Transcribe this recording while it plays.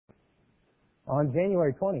On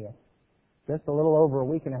January 20th, just a little over a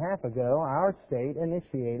week and a half ago, our state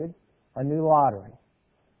initiated a new lottery.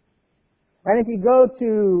 And if you go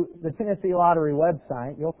to the Tennessee Lottery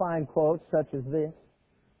website, you'll find quotes such as this: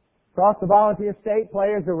 "Across the volunteer state,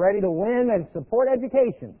 players are ready to win and support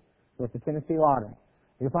education with the Tennessee Lottery."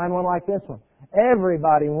 You'll find one like this one: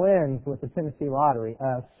 "Everybody wins with the Tennessee Lottery,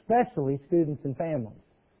 especially students and families."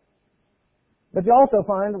 But you also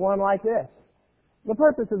find one like this: "The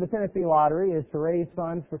purpose of the Tennessee Lottery is to raise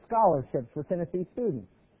funds for scholarships for Tennessee students.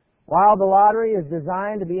 While the lottery is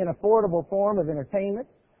designed to be an affordable form of entertainment,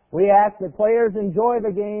 we ask that players enjoy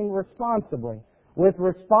the game responsibly. With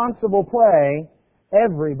responsible play,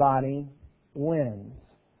 everybody wins."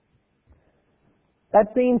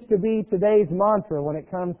 That seems to be today's mantra when it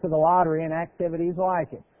comes to the lottery and activities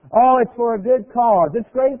like it. Oh, it's for a good cause. It's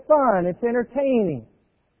great fun. It's entertaining.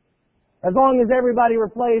 As long as everybody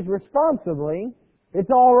plays responsibly, it's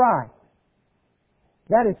all right.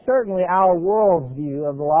 That is certainly our world's view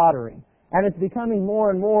of the lottery, and it's becoming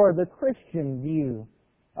more and more the Christian view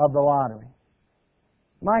of the lottery.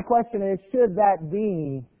 My question is, should that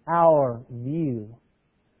be our view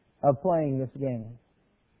of playing this game?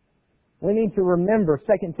 We need to remember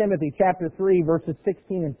 2 Timothy chapter 3 verses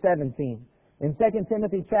 16 and 17. In 2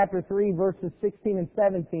 Timothy chapter 3 verses 16 and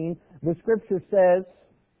 17, the Scripture says,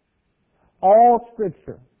 "All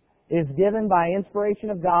Scripture is given by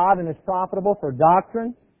inspiration of God and is profitable for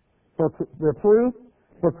doctrine, for reproof,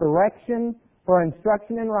 for correction, for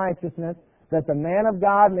instruction in righteousness, that the man of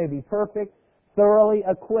God may be perfect, thoroughly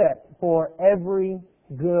equipped for every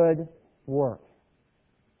good work."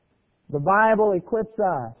 The Bible equips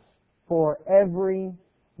us for every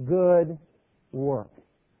good work.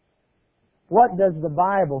 What does the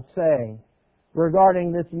Bible say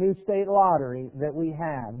regarding this new state lottery that we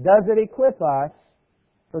have? Does it equip us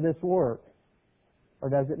for this work, or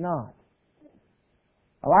does it not?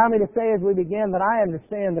 Allow me to say as we begin that I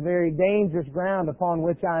understand the very dangerous ground upon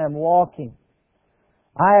which I am walking.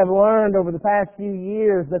 I have learned over the past few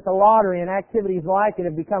years that the lottery and activities like it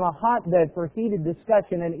have become a hotbed for heated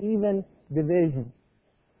discussion and even division.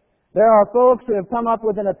 There are folks who have come up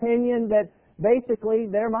with an opinion that basically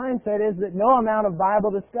their mindset is that no amount of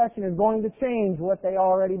Bible discussion is going to change what they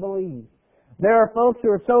already believe. There are folks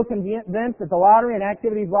who are so convinced that the lottery and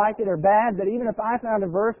activities like it are bad that even if I found a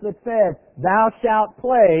verse that said, "Thou shalt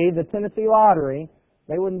play the Tennessee Lottery,"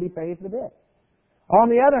 they wouldn't be fazed a bit. On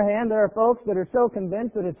the other hand, there are folks that are so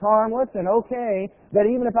convinced that it's harmless and okay that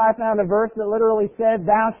even if I found a verse that literally said,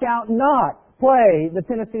 "Thou shalt not play the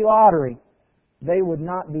Tennessee Lottery," they would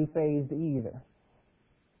not be fazed either.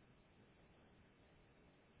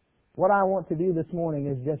 What I want to do this morning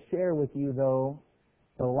is just share with you, though,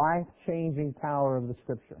 the life-changing power of the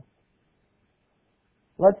Scripture.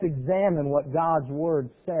 Let's examine what God's Word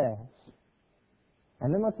says,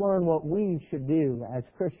 and then let's learn what we should do as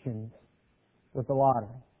Christians with the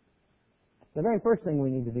lottery. The very first thing we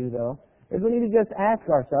need to do, though, is we need to just ask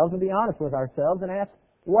ourselves and be honest with ourselves and ask,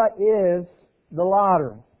 what is the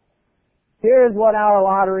lottery? Here is what our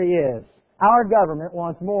lottery is. Our government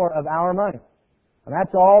wants more of our money. And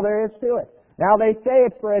that's all there is to it. Now, they say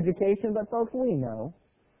it's for education, but folks, we know.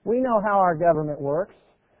 We know how our government works.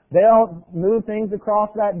 They'll move things across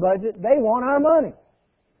that budget. They want our money.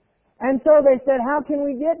 And so they said, how can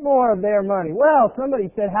we get more of their money? Well, somebody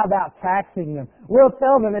said, how about taxing them? We'll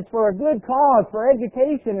tell them it's for a good cause, for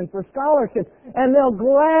education and for scholarships, and they'll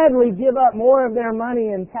gladly give up more of their money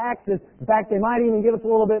in taxes. In fact, they might even give us a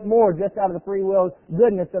little bit more just out of the free will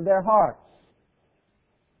goodness of their hearts.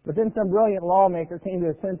 But then some brilliant lawmaker came to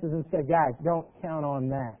his senses and said, guys, don't count on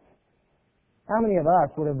that. How many of us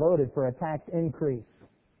would have voted for a tax increase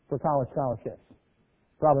for college scholarships?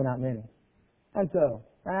 Probably not many. And so,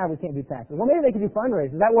 we can't do taxes. Well, maybe they could do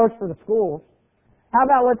fundraisers. That works for the schools. How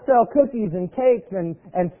about let's sell cookies and cakes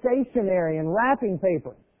and stationery and wrapping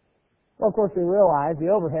paper? Well, of course, we realize the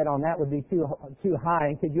overhead on that would be too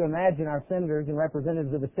high. Could you imagine our senators and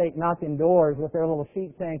representatives of the state knocking doors with their little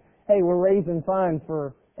sheet saying, hey, we're raising funds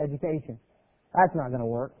for education? That's not going to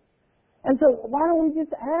work. And so why don't we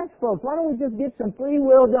just ask folks, why don't we just get some free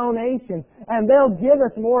will donations and they'll give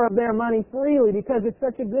us more of their money freely because it's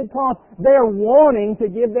such a good cause. They're wanting to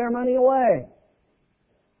give their money away.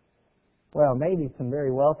 Well, maybe some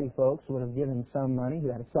very wealthy folks would have given some money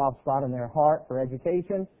who had a soft spot in their heart for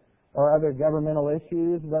education or other governmental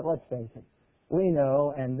issues, but let's face it, we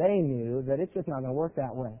know and they knew that it's just not going to work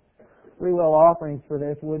that way. Free will offerings for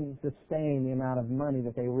this wouldn't sustain the amount of money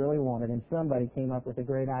that they really wanted, and somebody came up with a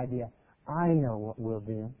great idea. I know what we'll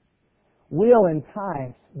do. We'll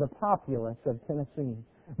entice the populace of Tennessee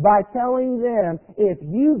by telling them, if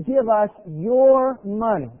you give us your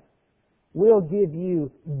money, we'll give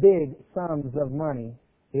you big sums of money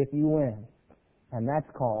if you win. And that's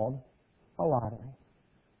called a lottery.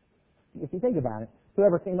 If you think about it,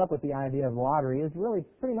 whoever came up with the idea of lottery is really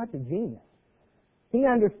pretty much a genius. He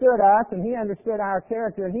understood us and he understood our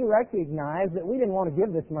character, and he recognized that we didn't want to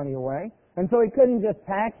give this money away, and so he couldn't just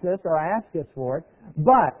tax us or ask us for it.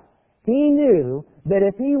 But he knew that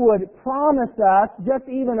if he would promise us just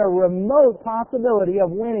even a remote possibility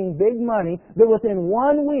of winning big money, that within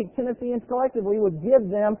 1 week Tennesseans collectively would give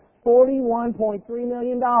them $41.3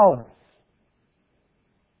 million.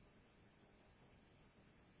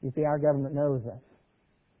 You see, our government knows us.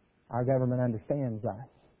 Our government understands us.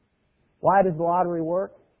 Why does the lottery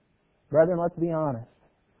work? Brethren, let's be honest.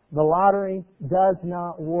 The lottery does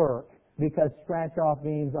not work because scratch-off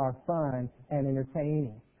games are fun and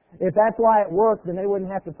entertaining. If that's why it worked, then they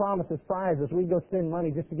wouldn't have to promise us prizes. We'd go spend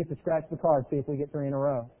money just to get to scratch the card, see if we get 3 in a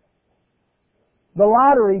row. The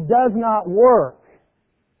lottery does not work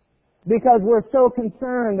because we're so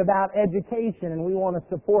concerned about education and we want to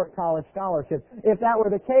support college scholarships. If that were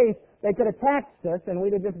the case, they could have taxed us and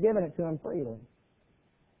we'd have just given it to them freely.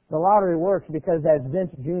 The lottery works because, as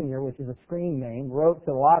Vince Jr., which is a screen name, wrote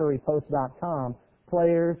to LotteryPost.com,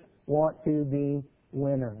 players want to be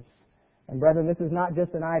winners. And brethren, this is not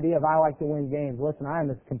just an idea of I like to win games. Listen, I am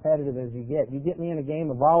as competitive as you get. You get me in a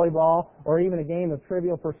game of volleyball or even a game of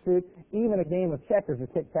Trivial Pursuit, even a game of checkers or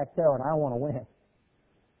tic-tac-toe, and I want to win.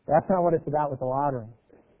 That's not what it's about with the lottery.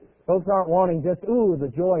 Folks aren't wanting just,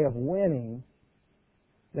 the joy of winning.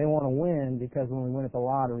 They want to win because when we win at the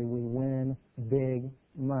lottery, we win big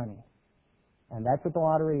money. And that's what the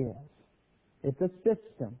lottery is. It's a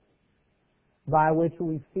system by which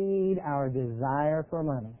we feed our desire for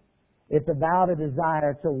money. It's about a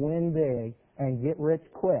desire to win big and get rich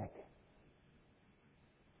quick.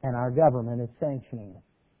 And our government is sanctioning it.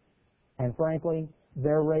 And frankly,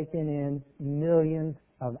 they're raking in millions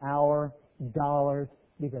of our dollars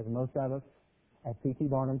because most of us, as P.T.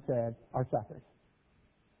 Barnum said, are suckers.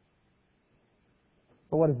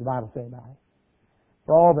 But what does the Bible say about it?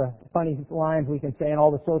 For all the funny lines we can say and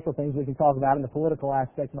all the social things we can talk about and the political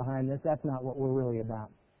aspects behind this, that's not what we're really about.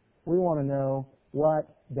 We want to know, what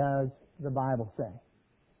does the Bible say?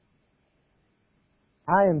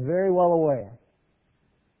 I am very well aware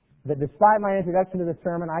that despite my introduction to this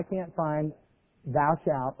sermon, I can't find thou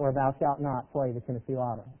shalt or thou shalt not play the Tennessee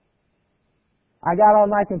Lottery. I got on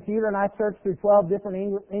my computer and I searched through 12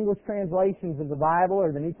 different English translations of the Bible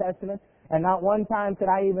or the New Testament, and not one time could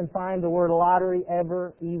I even find the word lottery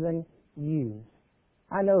ever even used.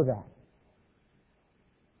 I know that.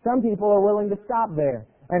 Some people are willing to stop there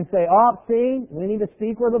and say, see, we need to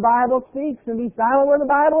speak where the Bible speaks and be silent where the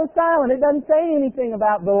Bible is silent. It doesn't say anything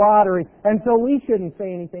about the lottery, and so we shouldn't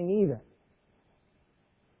say anything either.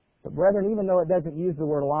 But brethren, even though it doesn't use the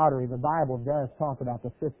word lottery, the Bible does talk about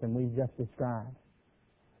the system we've just described.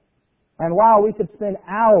 And while we could spend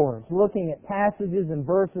hours looking at passages and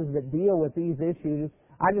verses that deal with these issues,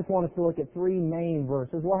 I just want us to look at 3 main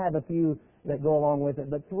verses. We'll have a few that go along with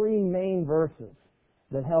it, but 3 main verses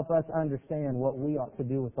that help us understand what we ought to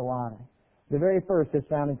do with the lottery. The very first is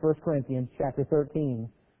found in 1 Corinthians chapter 13,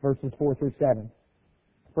 verses 4 through 7.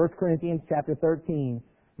 1 Corinthians chapter 13,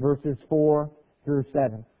 verses 4 through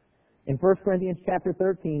 7. In 1 Corinthians chapter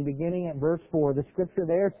 13, beginning at verse 4, the scripture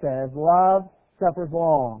there says, love suffers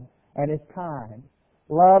long and is kind.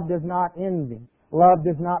 Love does not envy. Love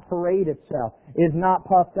does not parade itself, is not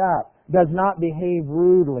puffed up, does not behave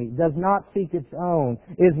rudely, does not seek its own,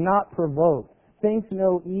 is not provoked, thinks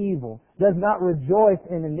no evil, does not rejoice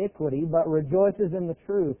in iniquity, but rejoices in the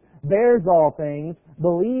truth, bears all things,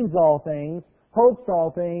 believes all things, hopes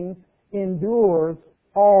all things, endures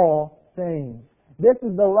all things. This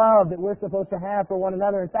is the love that we're supposed to have for one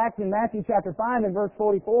another. In fact, in Matthew chapter 5 and verse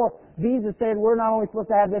 44, Jesus said we're not only supposed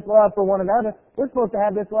to have this love for one another, we're supposed to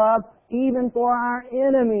have this love even for our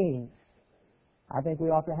enemies. I think we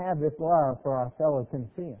ought to have this love for our fellow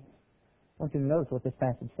Tennesseans. I want you to notice what this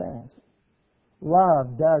passage says.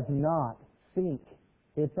 Love does not seek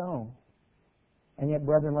its own. And yet,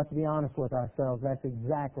 brethren, let's be honest with ourselves. That's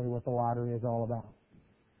exactly what the lottery is all about.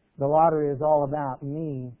 The lottery is all about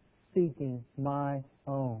me seeking my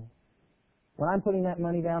own. When I'm putting that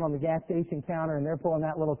money down on the gas station counter and they're pulling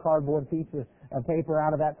that little cardboard piece of paper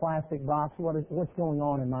out of that plastic box, what's going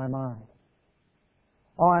on in my mind?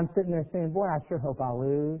 Oh, I'm sitting there saying, boy, I sure hope I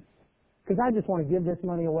lose. Because I just want to give this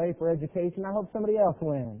money away for education. I hope somebody else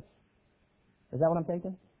wins. Is that what I'm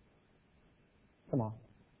thinking? Come on.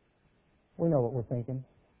 We know what we're thinking.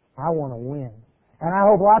 I want to win. And I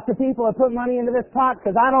hope lots of people have put money into this pot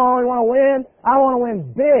because I don't only want to win, I want to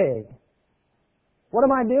win big. What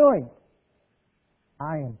am I doing?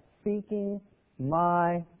 I am seeking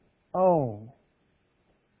my own.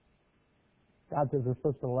 God says we're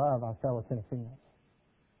supposed to love our fellow Tennesseans,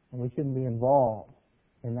 and we shouldn't be involved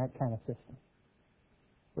in that kind of system.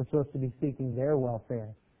 We're supposed to be seeking their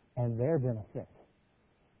welfare and their benefit.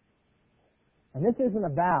 And this isn't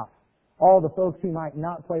about all the folks who might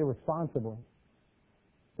not play responsibly.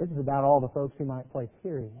 This is about all the folks who might play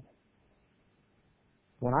period.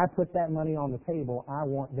 When I put that money on the table, I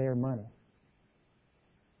want their money.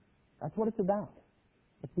 That's what it's about.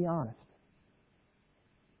 Let's be honest.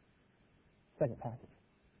 Second passage.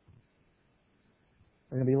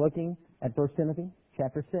 We're going to be looking at 1 Timothy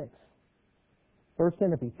chapter 6. 1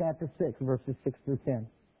 Timothy chapter 6, verses 6 through 10.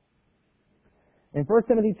 In 1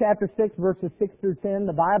 Timothy chapter 6, verses 6 through 10,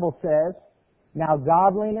 the Bible says, "Now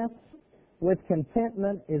godliness with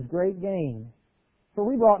contentment is great gain. For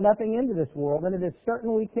we brought nothing into this world, and it is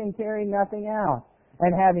certain we can carry nothing out.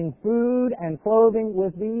 And having food and clothing,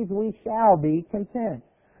 with these we shall be content.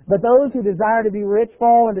 But those who desire to be rich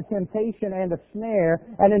fall into temptation and a snare,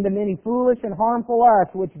 and into many foolish and harmful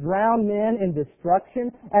lusts, which drown men in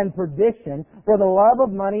destruction and perdition. For the love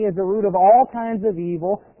of money is the root of all kinds of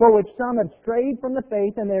evil, for which some have strayed from the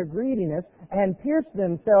faith in their greediness, and pierced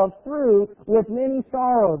themselves through with many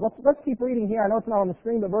sorrows." Let's keep reading here. I know it's not on the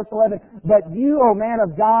screen, but verse 11. "But you, O man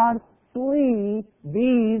of God, flee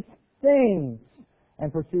these things,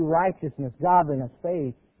 and pursue righteousness, godliness,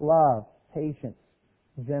 faith, love, patience,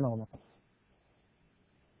 gentleness."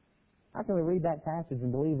 How can we read that passage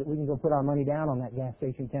and believe that we can go put our money down on that gas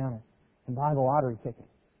station counter and buy the lottery ticket?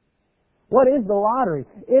 What is the lottery?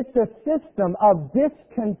 It's a system of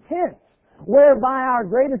discontent whereby our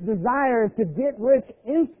greatest desire is to get rich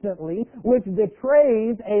instantly, which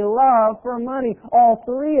betrays a love for money. All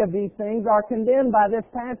three of these things are condemned by this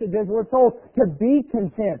passage as we're told to be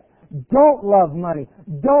content. Don't love money.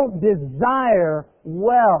 Don't desire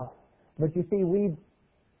wealth. But you see, we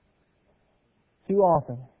too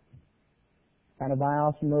often, kind of by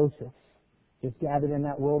osmosis, just gathered in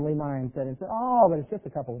that worldly mindset and said, "Oh, but it's just a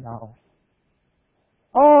couple of dollars.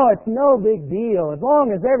 Oh, it's no big deal as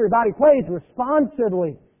long as everybody plays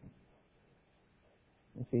responsibly."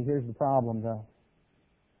 You see, here's the problem, though.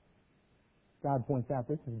 God points out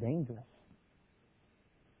this is dangerous.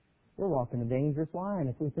 We're walking a dangerous line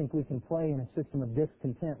if we think we can play in a system of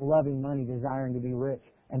discontent, loving money, desiring to be rich,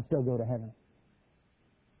 and still go to heaven.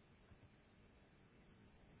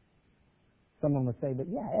 Someone would say, "But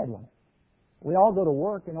yeah, Edwin, we all go to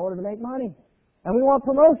work in order to make money. And we want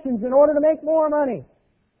promotions in order to make more money."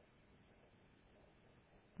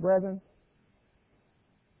 Brethren,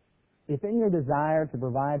 if in your desire to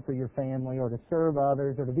provide for your family or to serve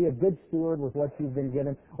others or to be a good steward with what you've been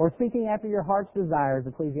given or seeking after your heart's desires,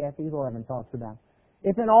 Ecclesiastes 11 talks about,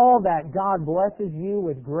 if in all that God blesses you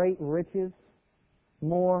with great riches,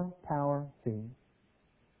 more power to you.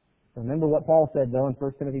 Remember what Paul said, though, in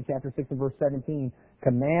 1 Timothy chapter 6 and verse 17.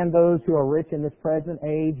 "Command those who are rich in this present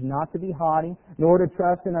age not to be haughty, nor to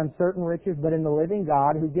trust in uncertain riches, but in the living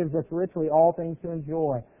God, who gives us richly all things to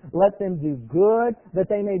enjoy. Let them do good, that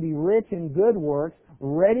they may be rich in good works,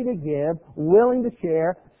 ready to give, willing to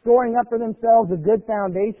share, storing up for themselves a good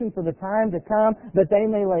foundation for the time to come, that they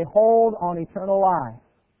may lay hold on eternal life."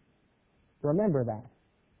 Remember that.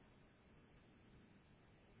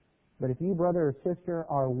 But if you, brother or sister,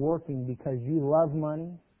 are working because you love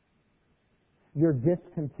money, you're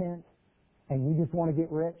discontent, and you just want to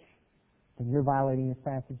get rich, then you're violating this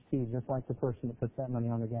passage too, just like the person that puts that money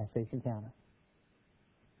on the gas station counter.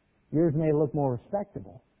 Yours may look more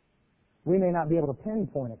respectable. We may not be able to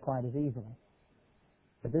pinpoint it quite as easily.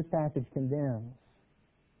 But this passage condemns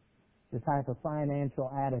the type of financial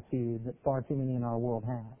attitude that far too many in our world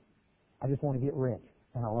have. I just want to get rich,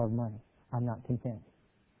 and I love money. I'm not content.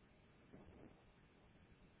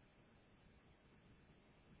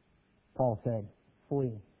 Paul said,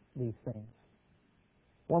 "Flee these things."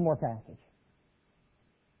 One more passage.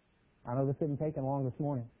 I know this didn't take long this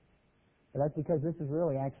morning, but that's because this is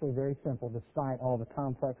really actually very simple despite all the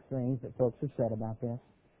complex things that folks have said about this.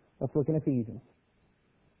 Let's look in Ephesians.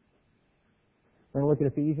 We're going to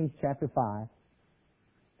look at Ephesians chapter 5,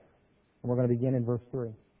 and we're going to begin in verse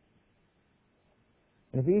 3.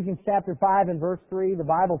 In Ephesians chapter 5 and verse 3, the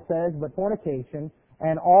Bible says, "But fornication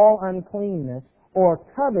and all uncleanness or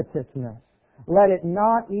covetousness, let it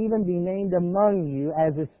not even be named among you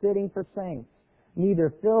as is fitting for saints. Neither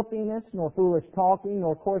filthiness, nor foolish talking,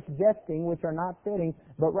 nor coarse jesting, which are not fitting,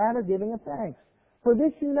 but rather giving of thanks. For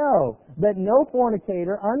this you know, that no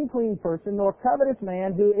fornicator, unclean person, nor covetous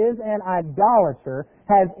man who is an idolater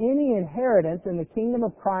has any inheritance in the kingdom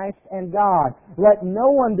of Christ and God. Let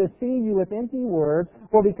no one deceive you with empty words,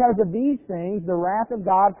 for because of these things the wrath of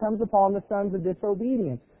God comes upon the sons of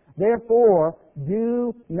disobedience. Therefore,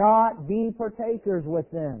 do not be partakers with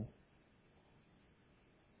them.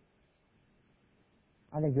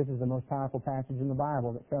 I think this is the most powerful passage in the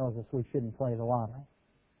Bible that tells us we shouldn't play the lottery.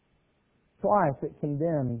 Twice it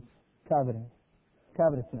condemns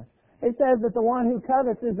covetousness. It says that the one who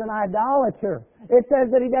covets is an idolater. It says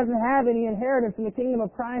that he doesn't have any inheritance in the kingdom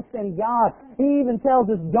of Christ and God. He even tells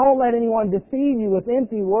us, don't let anyone deceive you with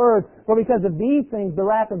empty words, for because of these things the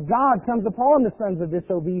wrath of God comes upon the sons of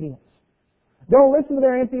disobedience. Don't listen to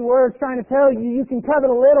their empty words trying to tell you you can covet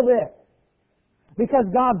a little bit, because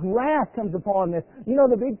God's wrath comes upon this. You know,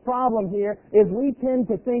 the big problem here is we tend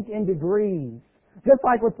to think in degrees. Just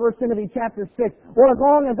like with 1 Timothy chapter 6. Well, as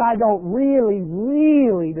long as I don't really,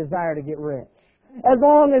 really desire to get rich, as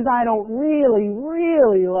long as I don't really,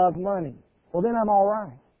 really love money, well then I'm all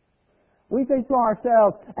right. We think to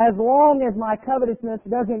ourselves, as long as my covetousness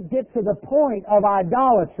doesn't get to the point of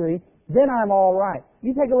idolatry, then I'm all right.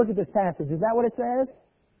 You take a look at this passage. Is that what it says?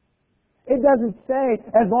 It doesn't say,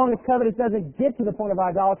 as long as covetousness doesn't get to the point of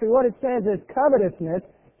idolatry. What it says is covetousness,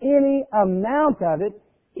 any amount of it,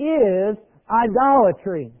 is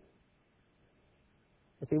idolatry.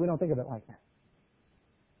 But see, we don't think of it like that.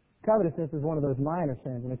 Covetousness is one of those minor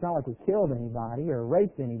sins, and it's not like we killed anybody or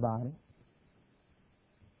raped anybody.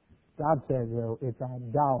 God says, though, it's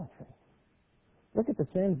idolatry. Look at the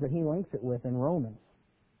sins that He links it with in Romans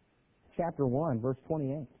chapter 1, verse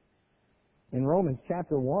 28. In Romans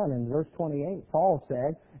chapter 1 and verse 28, Paul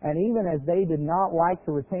said, and even as they did not like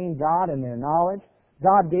to retain God in their knowledge,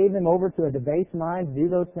 God gave them over to a debased mind to do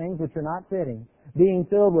those things which are not fitting, being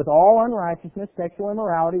filled with all unrighteousness, sexual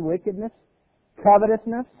immorality, wickedness,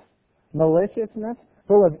 covetousness, maliciousness,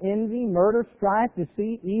 full of envy, murder, strife,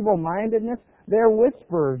 deceit, evil-mindedness. They're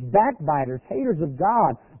whisperers, backbiters, haters of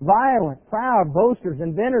God, violent, proud, boasters,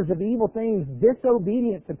 inventors of evil things,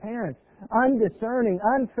 disobedient to parents, undiscerning,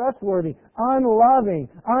 untrustworthy, unloving,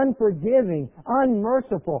 unforgiving,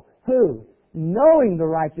 unmerciful. Who? Knowing the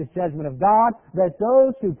righteous judgment of God, that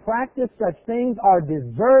those who practice such things are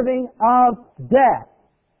deserving of death.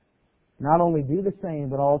 Not only do the same,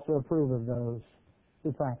 but also approve of those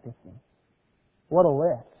who practice them. What a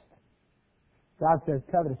list. God says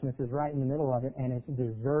covetousness is right in the middle of it, and it's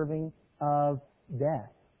deserving of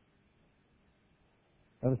death.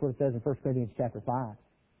 Notice what it says in 1 Corinthians chapter 5.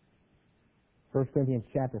 1 Corinthians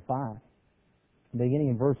chapter 5, beginning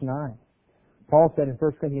in verse 9. Paul said in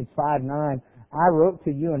 1 Corinthians 5:9, I wrote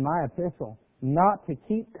to you in my epistle not to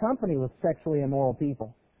keep company with sexually immoral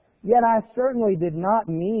people. Yet I certainly did not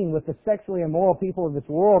mean with the sexually immoral people of this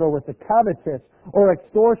world, or with the covetous, or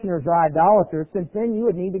extortioners, or idolaters, since then you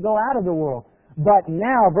would need to go out of the world. But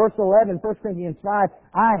now, verse 11, 1 Corinthians 5,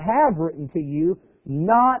 I have written to you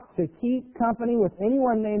not to keep company with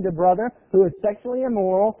anyone named a brother who is sexually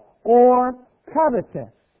immoral, or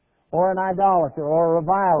covetous, or an idolater, or a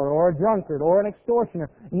reviler, or a drunkard, or an extortioner,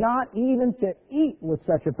 not even to eat with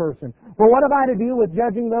such a person. For what have I to do with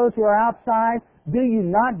judging those who are outside? Do you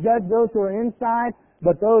not judge those who are inside?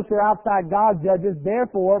 But those who are outside God judges.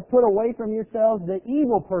 Therefore, put away from yourselves the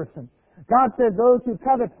evil person. God says those who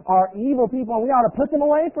covet are evil people, and we ought to put them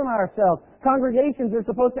away from ourselves. Congregations are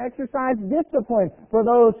supposed to exercise discipline for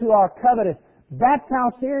those who are covetous. That's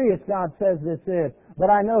how serious God says this is. But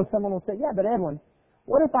I know someone will say, yeah, but Edwin,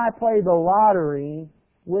 what if I play the lottery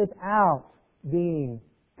without being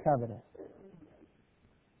covetous?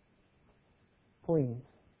 Please,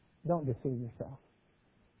 don't deceive yourself.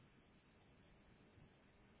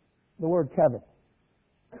 The word covet,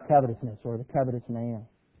 covetousness, or the covetous man,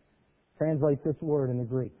 translates this word in the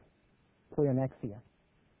Greek, pleonexia.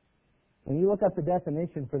 When you look up the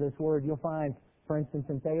definition for this word, you'll find, for instance,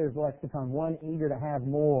 in Thayer's lexicon, one eager to have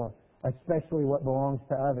more, especially what belongs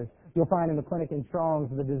to others. You'll find in the Clinic and Strong's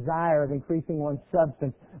the desire of increasing one's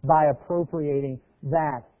substance by appropriating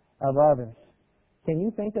that of others. Can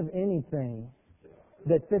you think of anything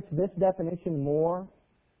that fits this definition more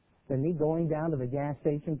than me going down to the gas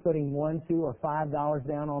station, putting $1, $2, or $5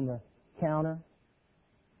 down on the counter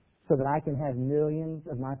so that I can have millions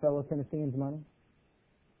of my fellow Tennesseans' money?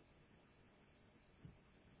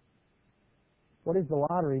 What is the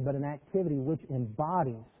lottery but an activity which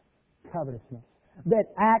embodies covetousness, that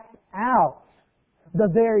acts out the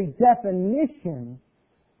very definition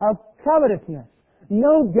of covetousness?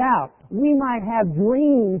 No doubt we might have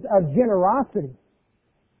dreams of generosity.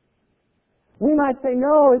 We might say,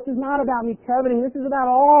 no, this is not about me coveting. This is about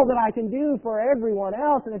all that I can do for everyone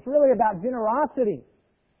else, and it's really about generosity.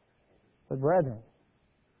 But brethren,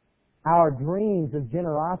 our dreams of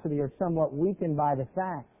generosity are somewhat weakened by the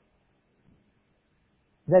fact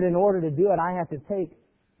that in order to do it, I have to take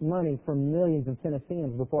money from millions of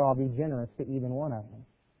Tennesseans before I'll be generous to even one of them.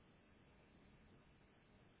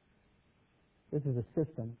 This is a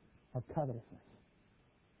system of covetousness.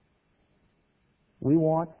 We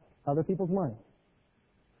want other people's money.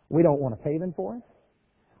 We don't want to pay them for it.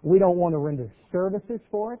 We don't want to render services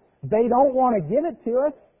for it. They don't want to give it to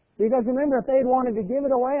us because remember, if they'd wanted to give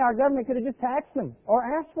it away, our government could have just taxed them or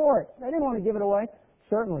asked for it. They didn't want to give it away.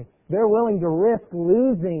 Certainly, they're willing to risk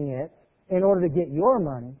losing it in order to get your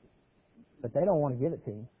money, but they don't want to give it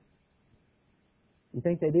to you. You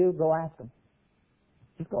think they do? Go ask them.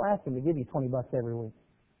 Just go ask them to give you $20 every week.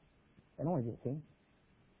 They don't want to give it to you.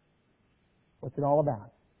 What's it all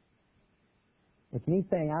about? It's me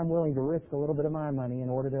saying I'm willing to risk a little bit of my money in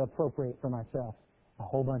order to appropriate for myself a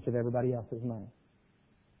whole bunch of everybody else's money.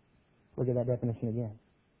 Look at that definition again.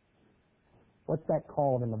 What's that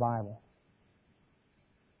called in the Bible?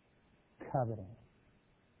 Coveting.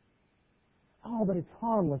 Oh, but it's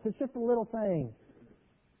harmless. It's just a little thing.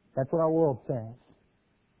 That's what our world says.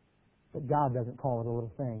 But God doesn't call it a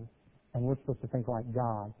little thing. And we're supposed to think like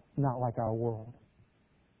God, not like our world.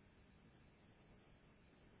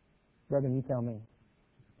 Brethren, you tell me.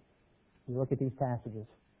 You look at these passages.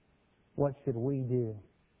 What should we do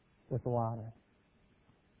with the lottery?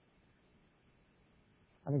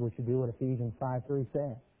 I think we should do what Ephesians 5:3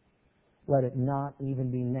 says. Let it not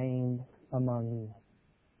even be named among you.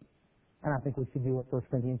 And I think we should do what 1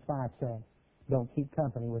 Corinthians 5 says. Don't keep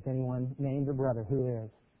company with anyone named a brother who is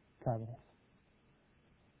covetous.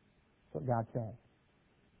 That's what God says.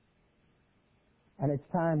 And it's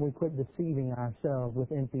time we quit deceiving ourselves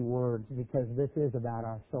with empty words because this is about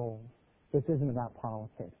our souls. This isn't about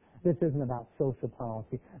politics. This isn't about social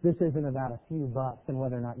policy. This isn't about a few bucks and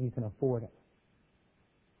whether or not you can afford it.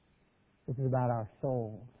 This is about our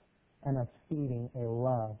souls and us feeding a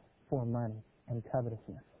love for money and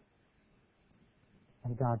covetousness.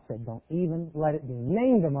 And God said, don't even let it be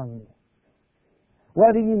named among you.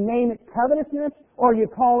 Whether you name it covetousness or you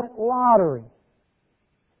call it lottery.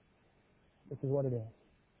 This is what it is.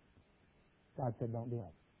 God said, don't do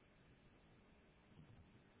it.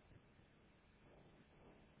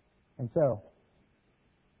 And so,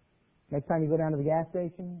 next time you go down to the gas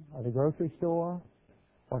station or the grocery store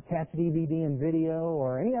or catch DVD and video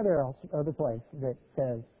or any other place that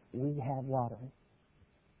says, we have lottery,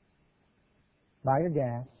 buy your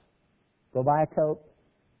gas, go buy a Coke,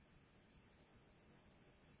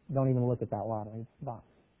 don't even look at that lottery box.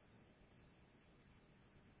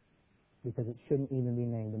 Because it shouldn't even be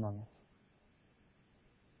named among us.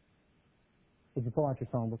 Would you pull out your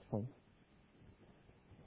song books, please?